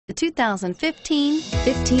The 2015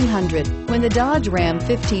 1500. When the Dodge Ram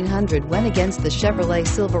 1500 went against the Chevrolet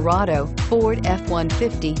Silverado, Ford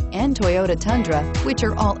F-150, and Toyota Tundra, which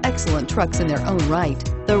are all excellent trucks in their own right,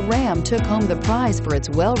 the Ram took home the prize for its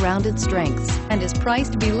well-rounded strengths and is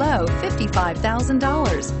priced below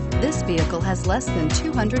 $55,000. This vehicle has less than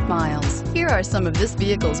 200 miles. Here are some of this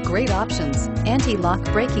vehicle's great options: anti-lock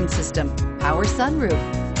braking system, power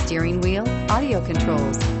sunroof, steering wheel audio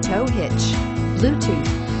controls, tow hitch,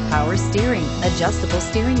 Bluetooth, power steering, adjustable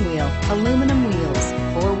steering wheel, aluminum wheels,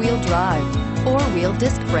 four-wheel drive, four-wheel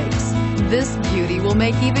disc brakes. This beauty will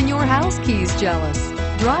make even your house keys jealous.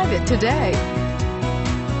 Drive it today.